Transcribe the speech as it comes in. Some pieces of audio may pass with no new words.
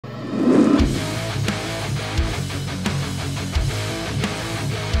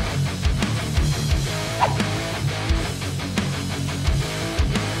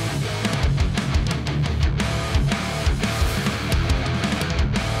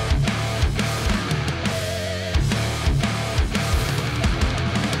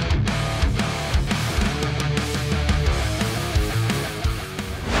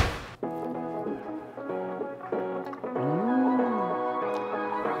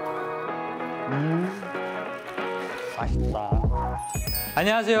맛있다.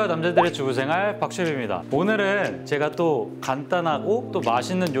 안녕하세요, 남자들의 주부생활 박셰프입니다. 오늘은 제가 또 간단하고 또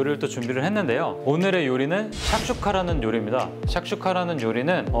맛있는 요리를 또 준비를 했는데요. 오늘의 요리는 샥슈카라는 요리입니다. 샥슈카라는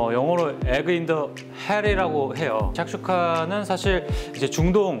요리는 영어로 에그인헬이라고 해요. 샥슈카는 사실 이제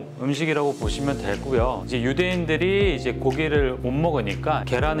중동 음식이라고 보시면 되고요. 이제 유대인들이 이제 고기를 못 먹으니까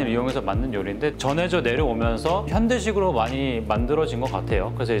계란을 이용해서 만든 요리인데 전해져 내려오면서 현대식으로 많이 만들어진 것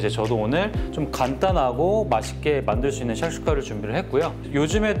같아요. 그래서 이제 저도 오늘 좀 간단하고 맛있게 만들 수 있는 샥슈카를 준비를 했고요.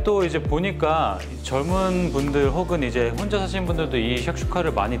 요즘에 또 이제 보니까 젊은 분들 혹은 이제 혼자 사시는 분들도 이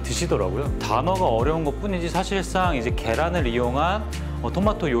샥슈카를 많이 드시더라고요. 단어가 어려운 것 뿐이지 사실상 이제 계란을 이용한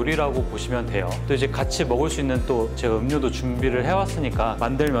토마토 요리라고 보시면 돼요. 또 이제 같이 먹을 수 있는 또 제가 음료도 준비를 해왔으니까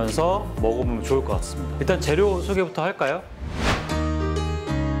만들면서 먹어보면 좋을 것 같습니다. 일단 재료 소개부터 할까요?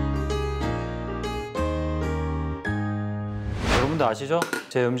 여러분들 아시죠?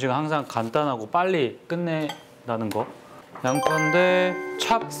 제 음식은 항상 간단하고 빨리 끝내라는 거. 양파인데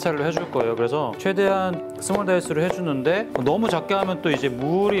찹 스타일로 해줄 거예요. 그래서 최대한 스몰 다이스로 해주는데 너무 작게 하면 또 이제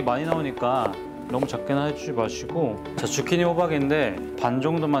물이 많이 나오니까 너무 작게는 해주지 마시고. 자, 주키니 호박인데 반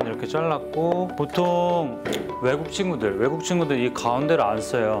정도만 이렇게 잘랐고, 보통 외국 친구들 이 가운데를 안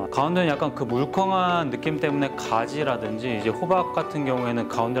써요. 가운데는 약간 그 물컹한 느낌 때문에 가지라든지 이제 호박 같은 경우에는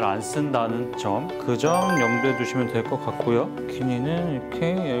가운데를 안 쓴다는 점, 그 점 염두에 두시면 될 것 같고요. 주키니는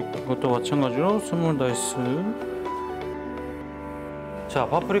이렇게 이것도 마찬가지로 스몰 다이스. 자,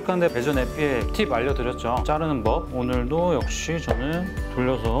 파프리카인데 예전 에피에 팁 알려드렸죠. 자르는 법. 오늘도 역시 저는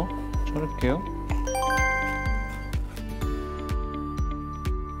돌려서 자를게요.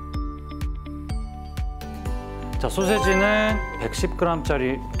 자, 소세지는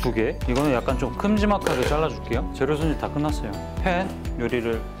 110g짜리 2개. 이거는 약간 좀 큼지막하게 잘라줄게요. 재료 손질 다 끝났어요. 팬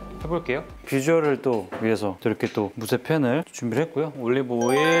요리를 해볼게요. 비주얼을 또 위해서 이렇게 또 무쇠 팬을 준비를 했고요.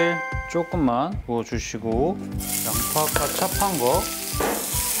 올리브오일 조금만 부어주시고, 양파가 찹한 거,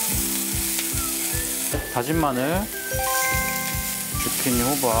 다진 마늘, 주키니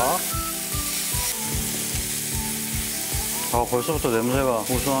호박. 벌써부터 냄새가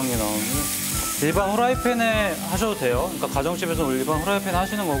고소한 게 나오는데, 일반 후라이팬에 하셔도 돼요. 그러니까 가정집에서 일반 후라이팬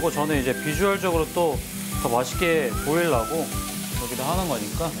하시는 거고, 저는 이제 비주얼적으로 또 더 맛있게 보이려고 여기다 하는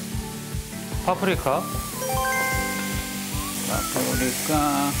거니까. 파프리카.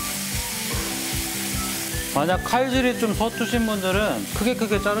 만약 칼질이 좀 서투신 분들은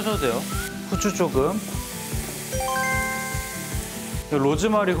크게 자르셔도 돼요. 후추 조금.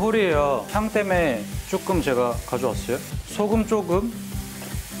 로즈마리 홀이에요. 향 때문에 조금 제가 가져왔어요. 소금 조금.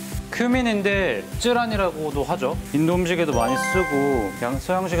 큐민인데 쯔란이라고도 하죠. 인도 음식에도 많이 쓰고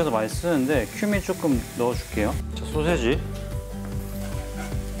서양식에도 많이 쓰는데 큐민 조금 넣어줄게요. 자, 소세지.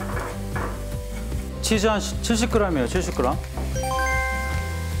 치즈 한 70g이에요. 70g.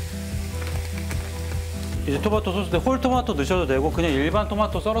 이제 토마토 소스인데 홀 토마토 넣으셔도 되고 그냥 일반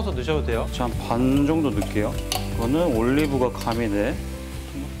토마토 썰어서 넣으셔도 돼요. 자, 한 반 정도 넣을게요. 이거는 올리브가 가미된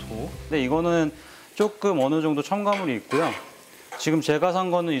토마토. 근데 이거는 조금 어느 정도 첨가물이 있고요. 지금 제가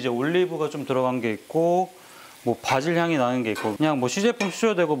산 거는 이제 올리브가 좀 들어간 게 있고, 뭐 바질 향이 나는 게 있고, 그냥 뭐 시제품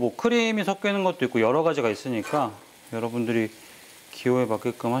쓰셔도 되고, 뭐 크림이 섞여 있는 것도 있고 여러 가지가 있으니까 여러분들이 기호에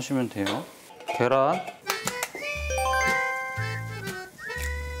맞게끔 하시면 돼요. 계란.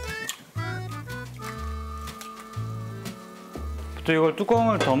 또 이걸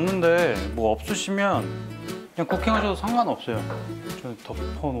뚜껑을 덮는데 뭐 없으시면 그냥 쿠킹하셔도 상관없어요. 저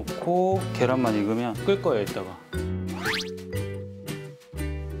덮어놓고 계란만 익으면 끌 거예요, 이따가.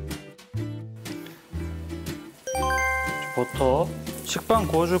 버터. 식빵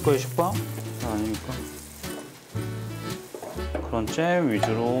구워줄 거예요, 식빵? 아니니까. 그런 잼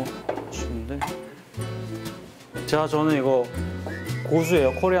위주로 하시는데. 자, 저는 이거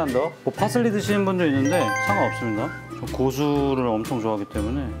고수예요, 코리안더. 뭐 파슬리 드시는 분도 있는데 상관없습니다. 저 고수를 엄청 좋아하기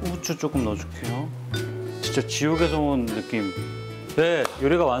때문에 후추 조금 넣어줄게요. 진짜 지옥에서 온 느낌. 네,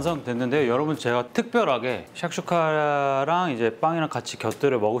 요리가 완성됐는데 여러분, 제가 특별하게 샥슈카랑 이제 빵이랑 같이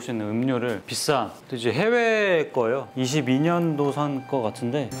곁들여 먹을 수 있는 음료를 비싼, 또 이제 해외 거예요. 22년도 산 거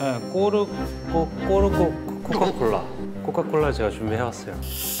같은데, 네, 코카콜라 제가 준비해왔어요.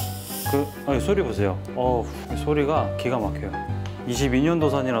 소리 보세요. 소리가 기가 막혀요.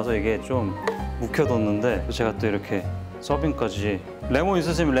 22년도산이라서 이게 좀 묵혀뒀는데 제가 또 이렇게 서빙까지. 레몬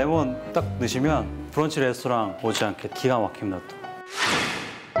있으시면 레몬 딱 넣으시면 브런치 레스토랑 못지않게 기가 막힙니다. 또.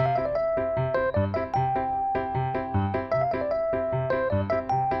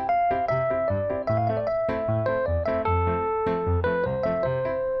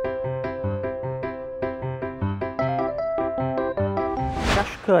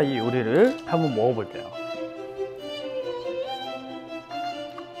 샥슈카 이 요리를 한번 먹어볼게요.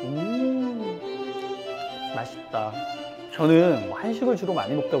 맛있다. 저는 뭐 한식을 주로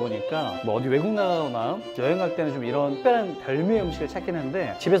많이 먹다 보니까 뭐 어디 외국 나가거나 여행 갈 때는 좀 이런 특별한 별미의 음식을 찾긴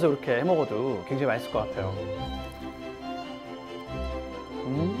하는데 집에서 이렇게 해 먹어도 굉장히 맛있을 것 같아요.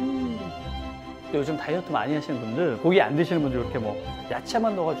 요즘 다이어트 많이 하시는 분들, 고기 안 드시는 분들 이렇게 뭐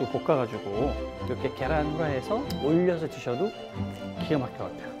야채만 넣어가지고 볶아가지고 이렇게 계란 후라이해서 올려서 드셔도 기가 막힐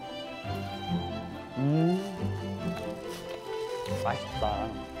것 같아요. 맛있다.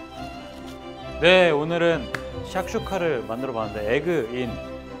 네, 오늘은 샥슈카를 만들어 봤는데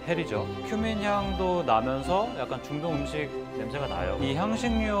에그인헬이죠. 큐민 향도 나면서 약간 중동 음식 냄새가 나요. 이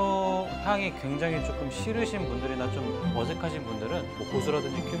향신료 향이 굉장히 조금 싫으신 분들이나 좀 어색하신 분들은 뭐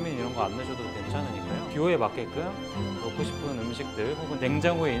고수라든지 큐민 이런 거 안 넣으셔도 괜찮으니까요. 기호에 맞게끔 넣고 싶은 음식들 혹은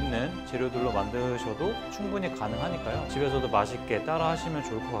냉장고에 있는 재료들로 만드셔도 충분히 가능하니까요. 집에서도 맛있게 따라 하시면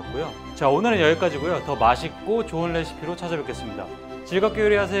좋을 것 같고요. 자, 오늘은 여기까지고요. 더 맛있고 좋은 레시피로 찾아뵙겠습니다. 즐겁게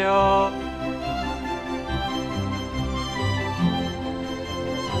요리하세요.